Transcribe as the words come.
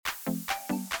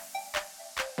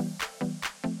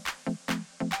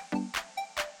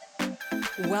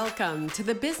Welcome to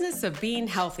the Business of Being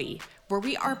Healthy, where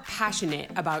we are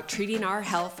passionate about treating our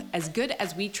health as good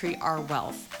as we treat our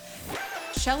wealth.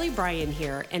 Shelly Bryan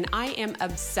here, and I am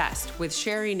obsessed with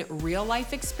sharing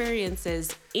real-life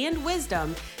experiences and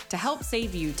wisdom to help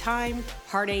save you time,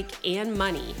 heartache, and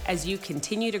money as you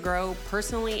continue to grow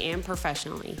personally and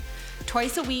professionally.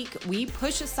 Twice a week, we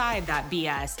push aside that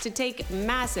BS to take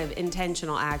massive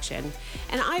intentional action.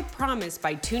 And I promise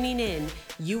by tuning in,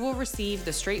 you will receive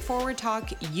the straightforward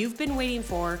talk you've been waiting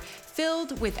for,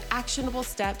 filled with actionable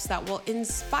steps that will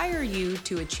inspire you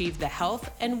to achieve the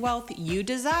health and wealth you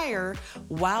desire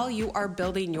while you are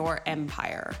building your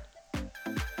empire.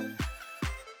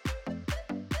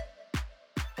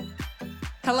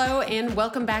 Hello, and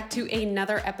welcome back to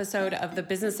another episode of the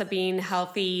Business of Being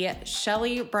Healthy.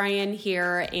 Shelly Bryan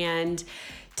here, and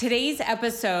today's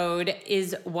episode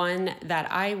is one that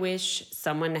I wish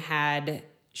someone had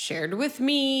shared with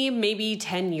me maybe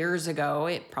 10 years ago.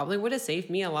 It probably would have saved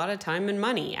me a lot of time and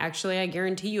money. Actually, I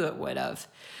guarantee you it would have.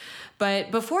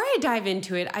 But before I dive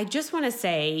into it, I just want to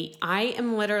say I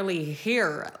am literally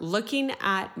here looking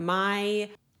at my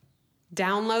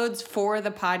downloads for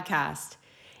the podcast.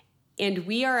 And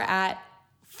we are at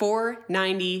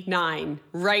 499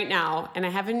 right now. And I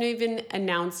haven't even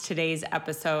announced today's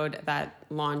episode that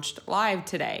launched live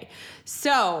today.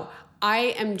 So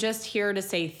I am just here to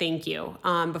say thank you.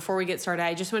 Before we get started,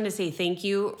 I just want to say thank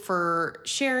you for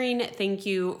sharing. Thank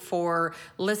you for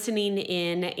listening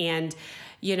in. And,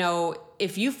 you know,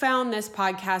 if you found this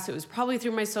podcast, it was probably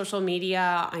through my social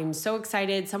media. I'm so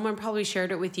excited. Someone probably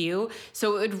shared it with you.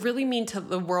 So it would really mean to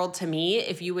the world to me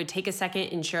if you would take a second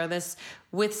and share this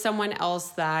with someone else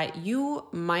that you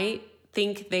might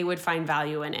think they would find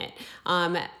value in it.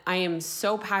 I am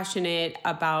so passionate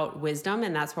about wisdom,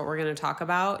 and that's what we're going to talk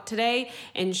about today,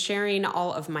 and sharing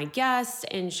all of my guests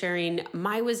and sharing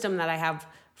my wisdom that I have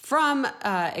from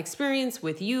experience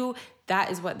with you. That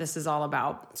is what this is all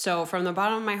about. So from the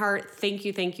bottom of my heart, thank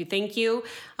you, thank you, thank you.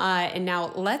 And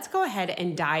now let's go ahead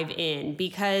and dive in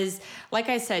because, like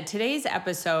I said, today's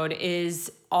episode is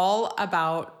all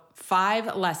about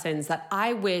 5 lessons that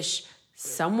I wish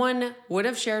someone would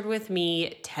have shared with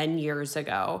me 10 years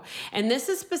ago. And this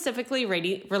is specifically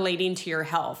relating to your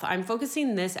health. I'm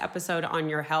focusing this episode on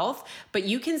your health, but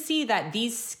you can see that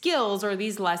these skills or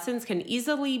these lessons can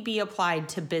easily be applied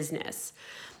to business.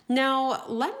 Now,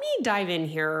 let me dive in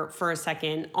here for a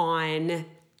second on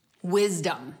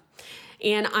wisdom.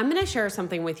 And I'm going to share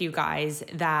something with you guys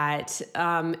that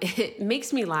it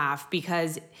makes me laugh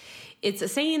because it's a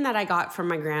saying that I got from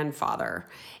my grandfather.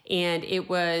 And it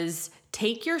was,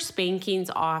 take your spankings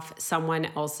off someone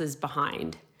else's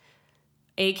behind,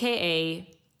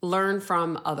 AKA learn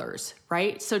from others,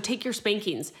 right? So take your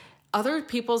spankings. Other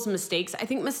people's mistakes, I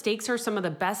think mistakes are some of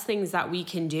the best things that we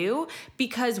can do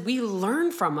because we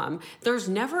learn from them. There's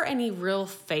never any real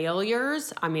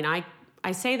failures. I mean, I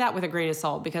say that with a grain of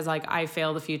salt because like I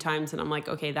failed a few times and I'm like,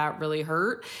 okay, that really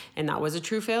hurt. And that was a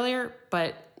true failure.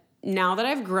 But now that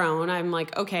I've grown, I'm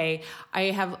like, okay, I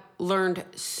have learned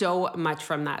so much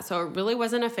from that. So it really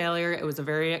wasn't a failure. It was a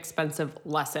very expensive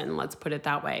lesson. Let's put it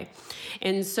that way.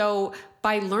 And so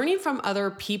by learning from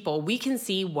other people, we can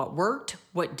see what worked,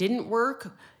 what didn't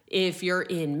work. If you're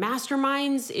in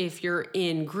masterminds, if you're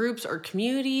in groups or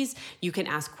communities, you can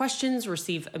ask questions,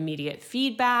 receive immediate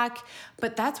feedback.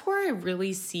 But that's where I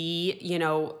really see,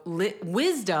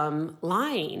 wisdom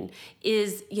lying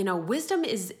is, wisdom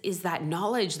is that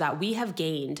knowledge that we have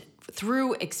gained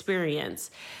through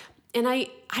experience. And I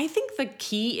think the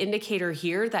key indicator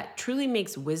here that truly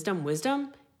makes wisdom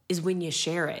is when you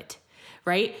share it,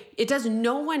 right? It does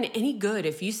no one any good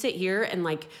if you sit here and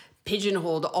like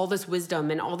pigeonholed all this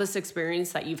wisdom and all this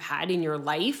experience that you've had in your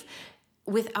life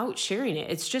without sharing it.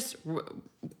 It's just,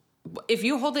 if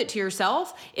you hold it to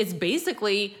yourself, it's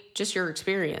basically just your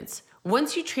experience.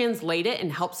 Once you translate it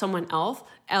and help someone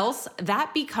else,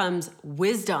 that becomes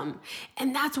wisdom.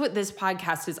 And that's what this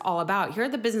podcast is all about. Here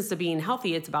at the Business of Being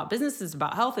Healthy, it's about business, it's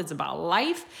about health, it's about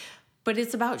life, but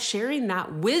it's about sharing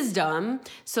that wisdom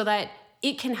so that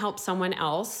it can help someone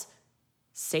else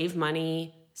save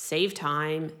money, save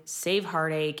time, save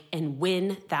heartache, and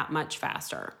win that much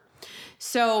faster.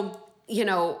 So,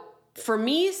 for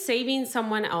me, saving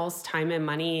someone else time and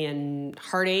money and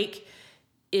heartache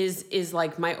is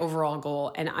like my overall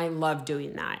goal. And I love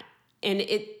doing that. And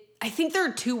I think there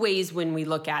are 2 ways when we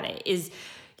look at it is,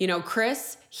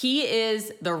 Chris, he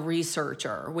is the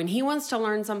researcher. When he wants to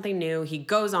learn something new, he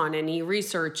goes on and he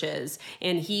researches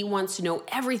and he wants to know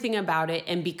everything about it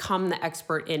and become the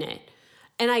expert in it.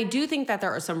 And I do think that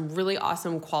there are some really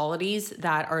awesome qualities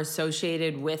that are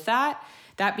associated with that.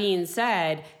 That being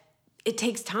said, it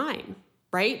takes time.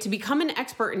 right? To become an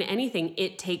expert in anything,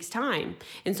 it takes time.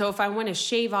 And so if I want to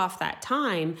shave off that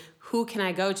time, who can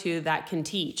I go to that can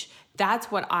teach?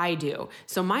 That's what I do.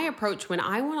 So my approach when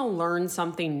I want to learn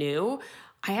something new,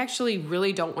 I actually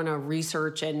really don't want to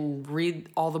research and read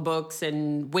all the books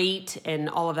and wait and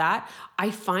all of that.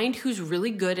 I find who's really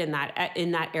good in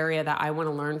that area that I want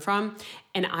to learn from,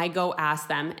 and I go ask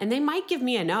them, and they might give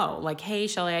me a no, like, hey,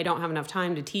 Shelly, I don't have enough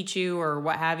time to teach you, or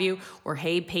what have you, or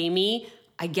hey, pay me.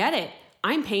 I get it.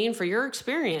 I'm paying for your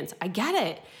experience. I get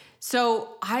it.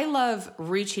 So I love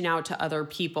reaching out to other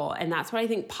people, and that's what I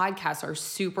think podcasts are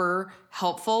super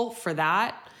helpful for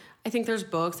that. I think there's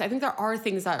books. I think there are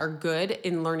things that are good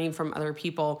in learning from other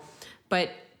people. But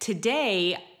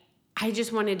today, I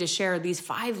just wanted to share these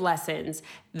 5 lessons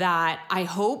that I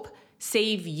hope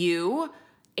save you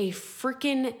a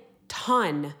freaking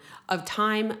ton of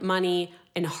time, money,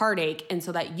 and heartache, and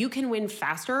so that you can win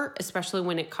faster, especially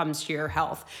when it comes to your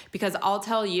health. Because I'll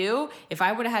tell you, if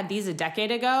I would have had these a decade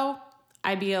ago,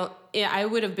 I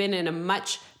would have been in a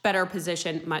much better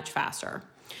position much faster.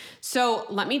 So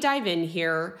let me dive in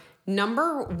here.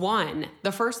 Number 1,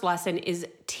 the first lesson is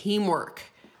teamwork,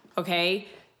 okay?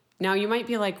 Now you might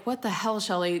be like, what the hell,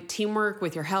 Shelly? Teamwork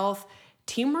with your health?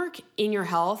 Teamwork in your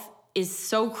health is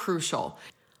so crucial.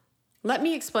 Let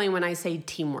me explain when I say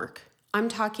teamwork. I'm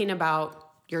talking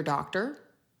about your doctor,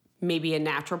 maybe a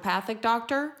naturopathic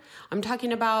doctor. I'm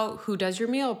talking about who does your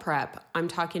meal prep. I'm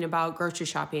talking about grocery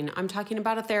shopping. I'm talking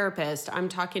about a therapist. I'm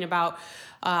talking about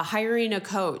hiring a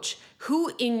coach.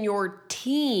 Who in your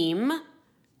team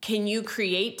can you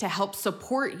create to help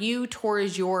support you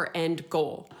towards your end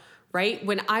goal, right?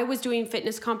 When I was doing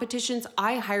fitness competitions,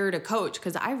 I hired a coach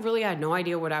because I really had no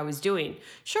idea what I was doing.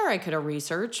 Sure, I could have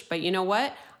researched, but you know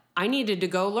what? I needed to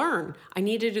go learn. I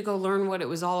needed to go learn what it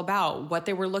was all about, what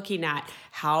they were looking at,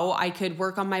 how I could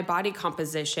work on my body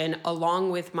composition along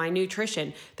with my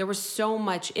nutrition. There was so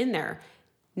much in there.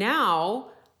 Now,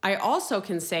 I also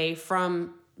can say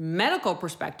from medical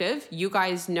perspective, you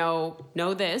guys know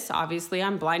this, obviously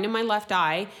I'm blind in my left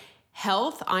eye.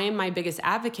 Health, I am my biggest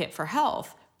advocate for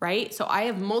health, right? So I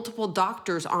have multiple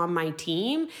doctors on my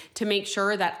team to make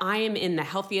sure that I am in the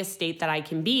healthiest state that I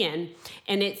can be in.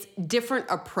 And it's different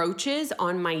approaches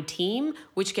on my team,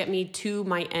 which get me to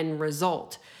my end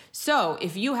result. So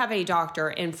if you have a doctor,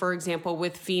 and for example,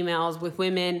 with females, with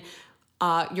women,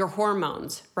 your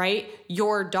hormones, right?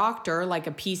 Your doctor, like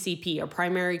a PCP, a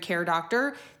primary care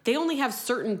doctor, they only have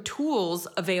certain tools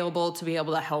available to be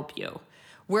able to help you.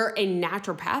 Where a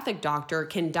naturopathic doctor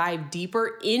can dive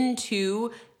deeper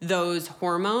into those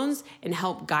hormones and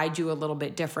help guide you a little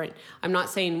bit different. I'm not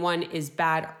saying one is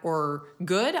bad or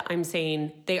good. I'm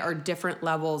saying they are different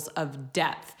levels of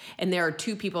depth. And there are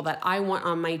 2 people that I want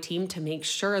on my team to make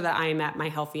sure that I am at my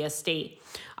healthiest state.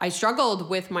 I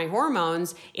struggled with my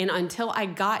hormones, and until I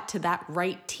got to that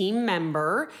right team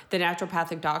member, the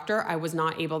naturopathic doctor, I was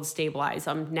not able to stabilize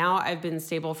them. Now I've been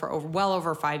stable for well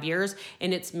over 5 years,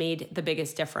 and it's made the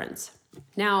biggest difference.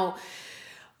 Now,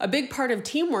 a big part of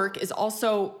teamwork is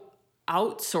also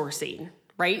outsourcing,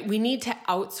 right? We need to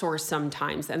outsource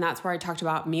sometimes, and that's where I talked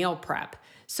about meal prep.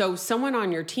 So someone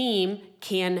on your team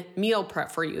can meal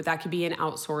prep for you. That could be an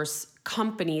outsource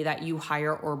company that you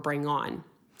hire or bring on.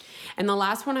 And the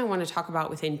last one I want to talk about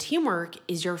within teamwork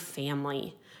is your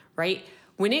family, right?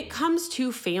 When it comes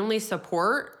to family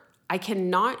support, I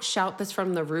cannot shout this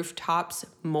from the rooftops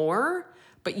more,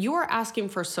 but you are asking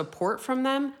for support from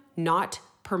them, not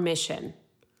permission.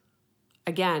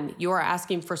 Again, you are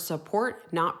asking for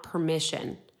support, not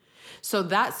permission. So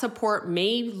that support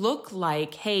may look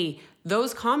like, hey,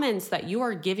 those comments that you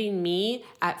are giving me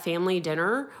at family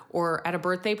dinner or at a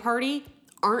birthday party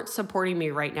aren't supporting me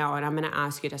right now, and I'm going to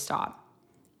ask you to stop.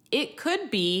 It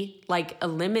could be like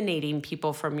eliminating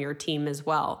people from your team as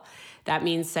well. That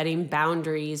means setting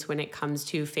boundaries when it comes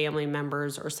to family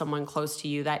members or someone close to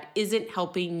you that isn't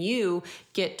helping you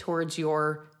get towards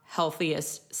your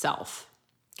healthiest self.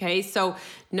 Okay, so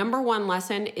number 1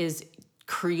 lesson is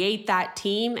create that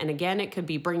team. And again, it could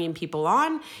be bringing people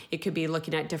on, it could be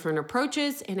looking at different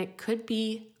approaches, and it could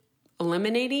be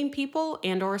eliminating people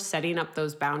and or setting up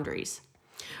those boundaries.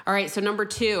 All right, so number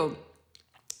 2,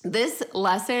 this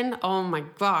lesson, oh my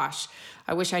gosh,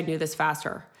 I wish I knew this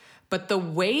faster. But the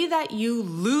way that you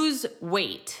lose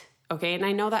weight, okay, and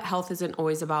I know that health isn't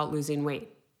always about losing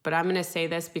weight, but I'm going to say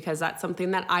this because that's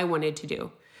something that I wanted to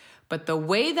do. But the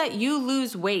way that you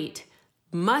lose weight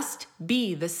must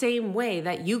be the same way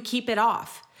that you keep it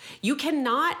off. You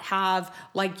cannot have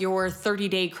like your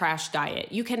 30-day crash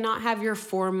diet. You cannot have your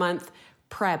 4-month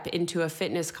prep into a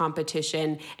fitness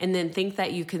competition and then think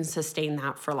that you can sustain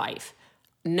that for life.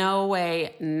 No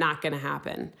way, not going to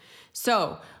happen.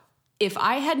 So if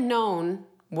I had known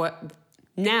what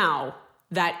now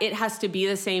that it has to be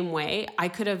the same way, I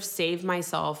could have saved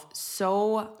myself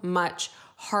so much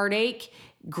heartache,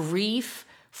 grief,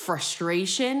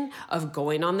 frustration of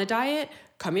going on the diet,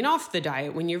 coming off the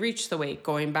diet when you reach the weight,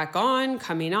 going back on,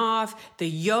 coming off, the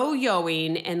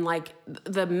yo-yoing, and like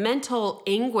the mental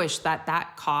anguish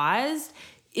that caused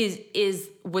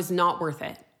was not worth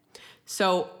it.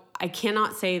 So I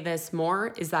cannot say this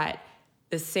more, is that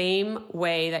the same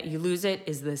way that you lose it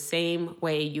is the same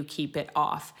way you keep it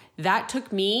off. That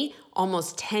took me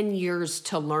almost 10 years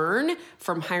to learn,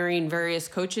 from hiring various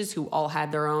coaches who all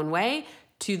had their own way,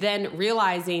 to then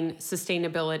realizing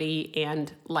sustainability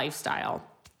and lifestyle.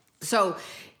 So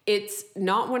it's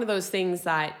not one of those things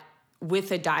that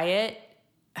with a diet,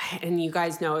 and you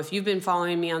guys know, if you've been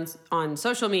following me on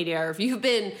social media, or if you've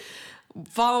been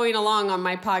following along on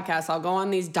my podcast, I'll go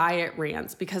on these diet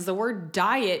rants, because the word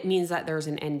diet means that there's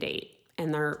an end date,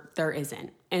 and there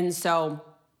isn't. And so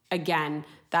again,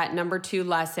 that number 2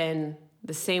 lesson,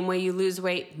 the same way you lose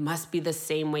weight must be the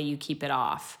same way you keep it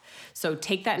off. So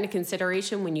take that into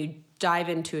consideration when you dive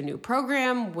into a new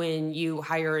program, when you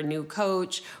hire a new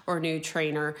coach or a new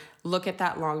trainer. Look at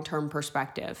that long-term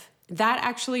perspective. That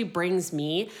actually brings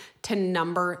me to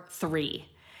number 3.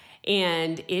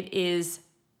 And it is,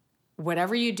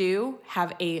 whatever you do,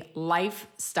 have a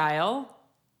lifestyle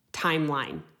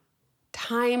timeline.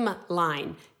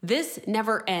 Timeline. This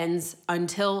never ends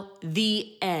until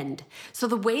the end. So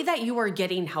the way that you are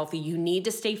getting healthy, you need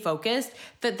to stay focused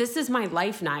that this is my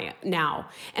life now.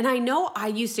 And I know I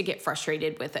used to get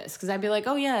frustrated with this, because I'd be like,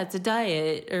 oh yeah, it's a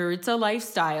diet or it's a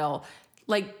lifestyle.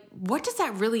 Like, what does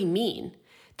that really mean?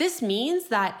 This means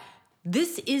that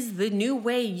this is the new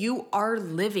way you are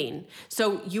living.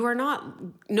 So you are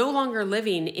no longer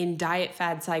living in diet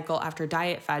fad cycle after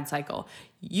diet fad cycle.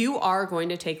 You are going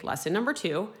to take lesson number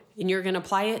 2 and you're going to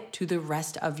apply it to the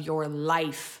rest of your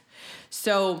life.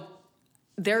 So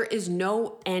there is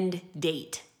no end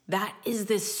date. That is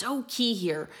this so key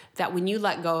here, that when you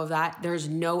let go of that, there's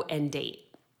no end date.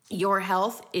 Your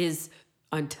health is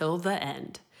until the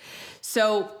end.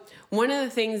 So one of the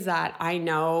things that I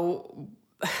know,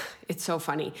 it's so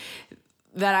funny,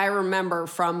 that I remember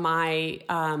from my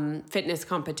fitness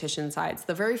competition sides,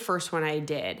 the very first one I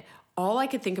did, all I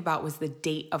could think about was the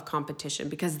date of competition,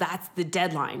 because that's the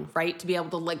deadline, right? To be able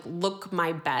to look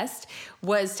my best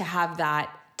was to have that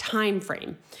time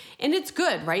frame. And it's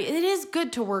good, right? It is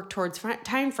good to work towards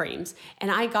time frames.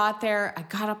 And I got there, I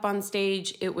got up on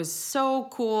stage. It was so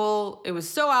cool. It was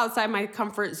so outside my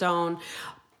comfort zone.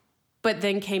 But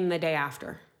then came the day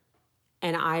after.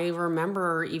 And I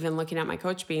remember even looking at my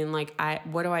coach being like,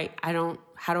 how do I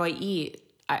eat?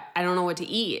 I don't know what to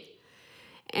eat.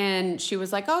 And she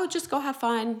was like, oh, just go have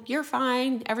fun. You're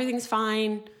fine. Everything's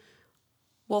fine.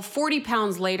 Well, 40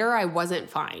 pounds later, I wasn't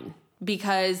fine,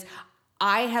 because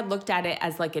I had looked at it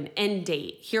as like an end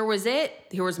date. Here was it.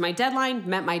 Here was my deadline,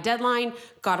 met my deadline,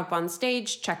 got up on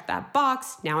stage, checked that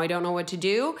box. Now I don't know what to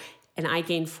do. And I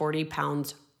gained 40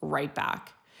 pounds right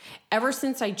back. Ever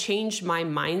since I changed my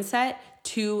mindset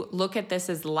to look at this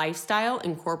as lifestyle,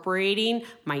 incorporating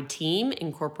my team,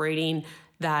 incorporating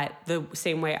that the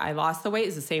same way I lost the weight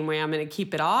is the same way I'm going to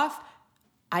keep it off,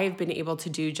 I have been able to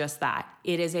do just that.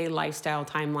 It is a lifestyle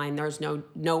timeline. There's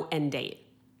no end date.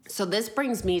 So this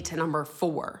brings me to number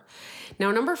 4.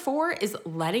 Now, number 4 is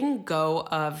letting go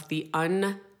of the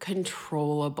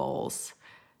uncontrollables.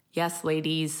 Yes,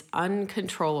 ladies,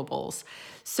 uncontrollables.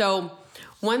 So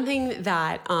one thing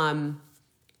that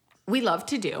we love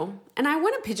to do, and I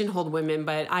want to pigeonhole women,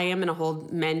 but I am going to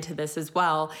hold men to this as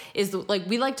well, is like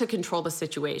we like to control the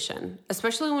situation,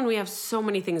 especially when we have so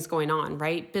many things going on,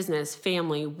 right? Business,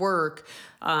 family, work,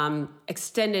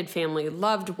 extended family,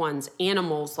 loved ones,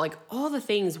 animals, like all the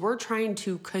things. We're trying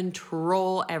to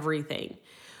control everything.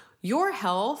 Your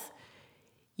health,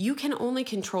 you can only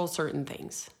control certain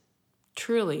things,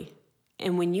 truly.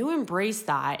 And when you embrace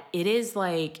that, it is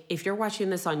like, if you're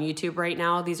watching this on YouTube right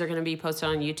now, these are going to be posted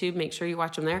on YouTube. Make sure you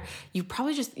watch them there. You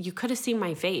could have seen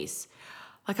my face.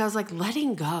 Like I was like,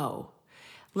 letting go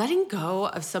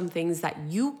of some things that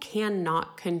you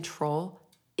cannot control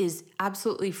is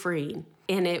absolutely freeing.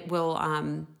 And it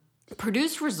will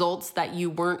produce results that you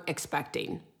weren't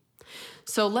expecting.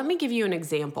 So let me give you an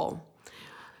example.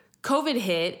 COVID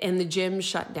hit and the gym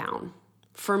shut down.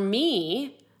 For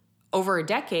me, over a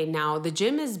decade now, the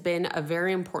gym has been a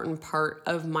very important part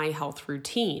of my health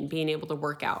routine, being able to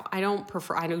work out. I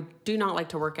do not like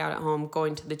to work out at home,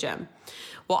 going to the gym.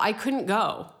 Well, I couldn't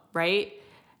go, right?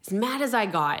 As mad as I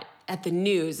got at the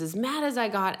news, as mad as I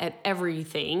got at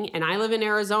everything, and I live in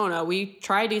Arizona, we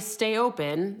try to stay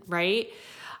open, right?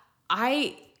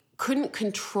 I couldn't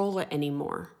control it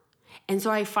anymore. And so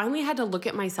I finally had to look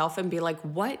at myself and be like,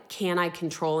 what can I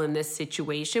control in this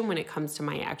situation when it comes to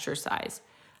my exercise?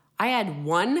 I had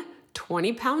one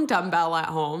 20-pound dumbbell at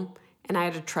home and I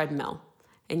had a treadmill.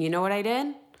 And you know what I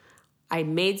did? I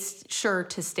made sure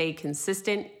to stay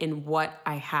consistent in what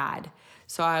I had.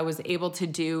 So I was able to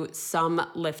do some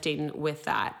lifting with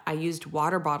that. I used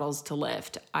water bottles to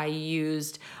lift. I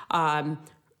used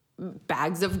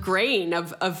bags of grain,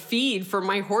 of feed for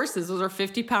my horses. Those are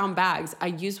 50-pound bags. I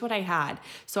used what I had.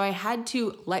 So I had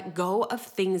to let go of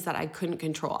things that I couldn't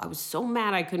control. I was so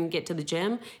mad I couldn't get to the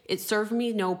gym. It served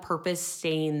me no purpose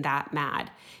staying that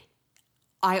mad.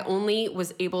 I only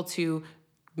was able to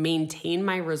maintain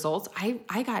my results.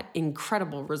 I got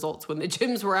incredible results when the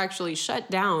gyms were actually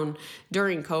shut down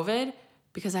during COVID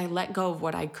because I let go of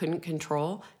what I couldn't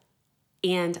control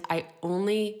and I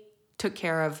only took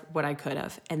care of what I could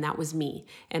have, and that was me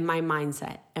and my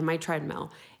mindset and my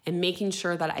treadmill and making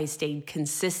sure that I stayed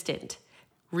consistent.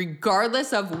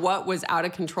 Regardless of what was out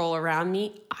of control around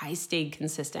me, I stayed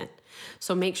consistent.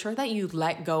 So make sure that you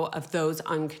let go of those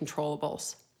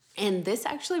uncontrollables. And this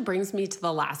actually brings me to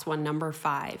the last one, number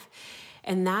 5,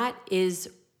 and that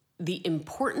is the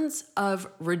importance of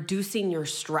reducing your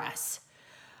stress.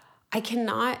 I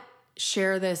cannot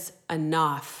share this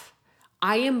enough.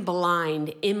 I am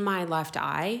blind in my left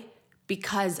eye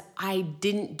because I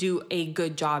didn't do a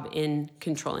good job in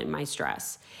controlling my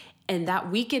stress. And that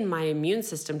weakened my immune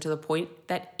system to the point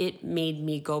that it made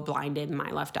me go blind in my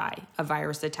left eye. A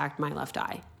virus attacked my left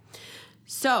eye.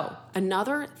 So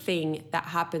another thing that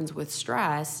happens with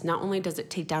stress, not only does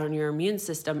it take down your immune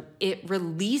system, it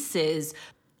releases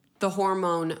the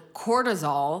hormone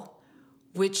cortisol,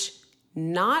 which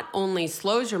not only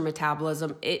slows your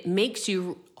metabolism, it makes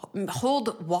you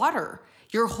hold water.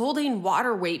 You're holding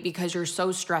water weight because you're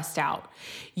so stressed out.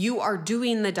 You are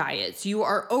doing the diets. You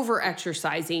are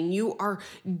over-exercising. You are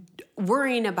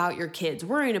worrying about your kids,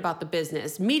 worrying about the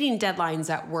business, meeting deadlines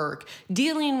at work,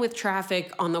 dealing with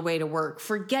traffic on the way to work,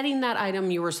 forgetting that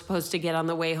item you were supposed to get on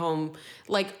the way home.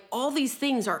 Like all these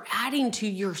things are adding to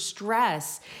your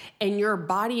stress and your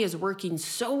body is working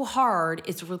so hard.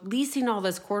 It's releasing all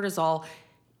this cortisol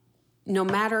no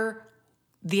matter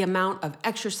the amount of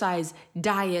exercise,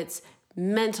 diets,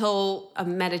 mental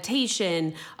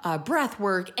meditation, breath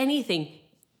work, anything.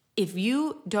 If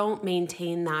you don't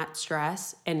maintain that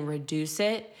stress and reduce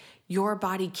it, your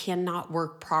body cannot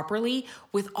work properly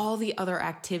with all the other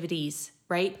activities,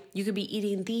 right? You could be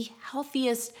eating the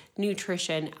healthiest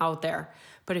nutrition out there,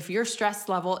 but if your stress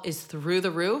level is through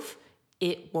the roof,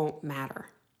 it won't matter.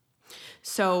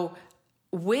 So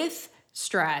with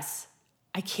stress,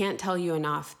 I can't tell you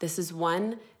enough. This is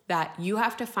one that you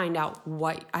have to find out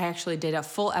what. I actually did a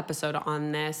full episode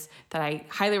on this that I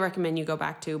highly recommend you go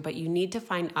back to, but you need to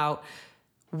find out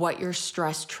what your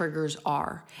stress triggers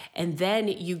are. And then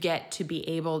you get to be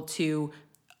able to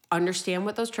understand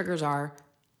what those triggers are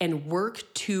and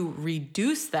work to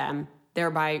reduce them,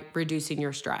 thereby reducing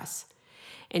your stress.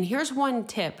 And here's one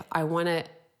tip I want to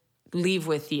leave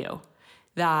with you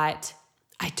that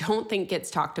I don't think gets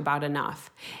talked about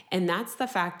enough. And that's the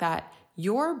fact that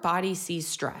your body sees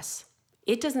stress.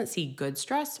 It doesn't see good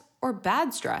stress or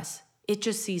bad stress. It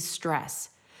just sees stress.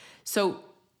 So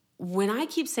when I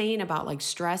keep saying about like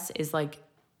stress is like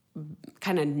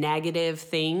kind of negative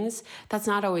things, that's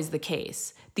not always the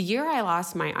case. The year I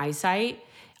lost my eyesight,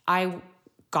 I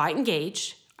got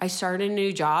engaged, I started a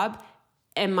new job,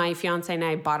 and my fiance and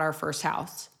I bought our first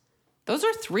house. Those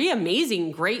are 3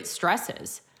 amazing, great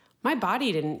stresses. My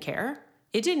body didn't care.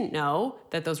 It didn't know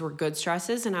that those were good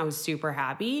stresses and I was super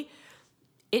happy.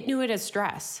 It knew it as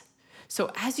stress.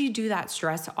 So as you do that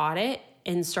stress audit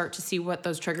and start to see what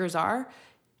those triggers are,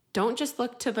 don't just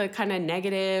look to the kind of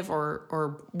negative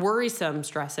or worrisome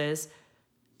stresses.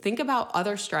 Think about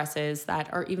other stresses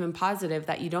that are even positive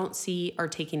that you don't see are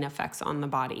taking effects on the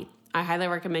body. I highly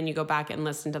recommend you go back and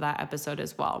listen to that episode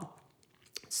as well.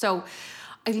 So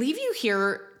I leave you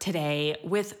here today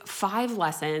with 5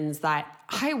 lessons that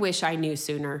I wish I knew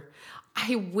sooner.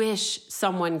 I wish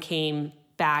someone came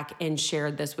back and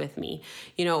shared this with me.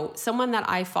 You know, someone that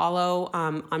I follow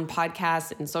on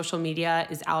podcasts and social media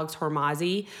is Alex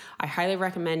Hormozi. I highly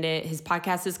recommend it. His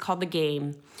podcast is called The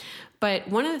Game. But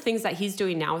one of the things that he's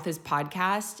doing now with his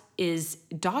podcast is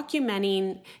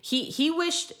documenting, he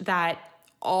wished that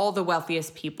all the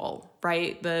wealthiest people,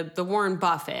 right? The Warren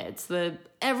Buffetts,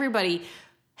 everybody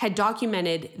had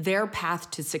documented their path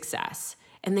to success,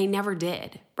 and they never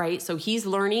did, right? So he's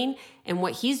learning, and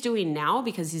what he's doing now,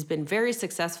 because he's been very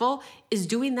successful, is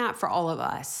doing that for all of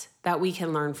us, that we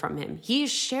can learn from him. He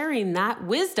is sharing that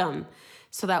wisdom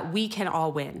so that we can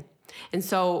all win. And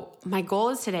so my goal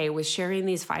is today with sharing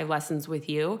these 5 lessons with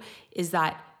you is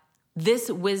that this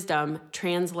wisdom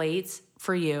translates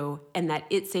for you and that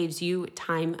it saves you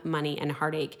time, money, and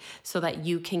heartache so that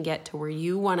you can get to where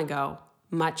you want to go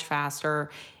much faster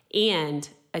and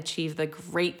achieve the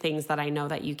great things that I know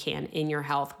that you can in your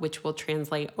health, which will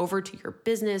translate over to your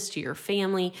business, to your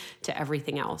family, to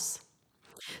everything else.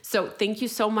 So thank you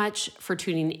so much for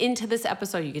tuning into this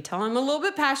episode. You could tell I'm a little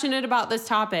bit passionate about this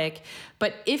topic,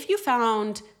 but if you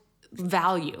found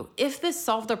value, if this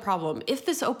solved a problem, if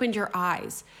this opened your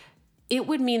eyes, it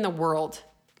would mean the world.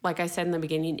 Like I said in the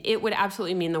beginning, it would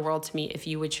absolutely mean the world to me if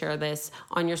you would share this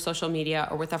on your social media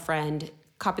or with a friend.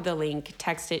 Copy the link,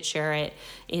 text it, share it,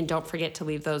 and don't forget to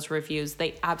leave those reviews.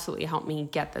 They absolutely help me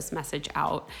get this message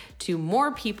out to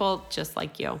more people just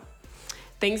like you.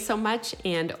 Thanks so much,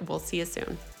 and we'll see you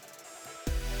soon.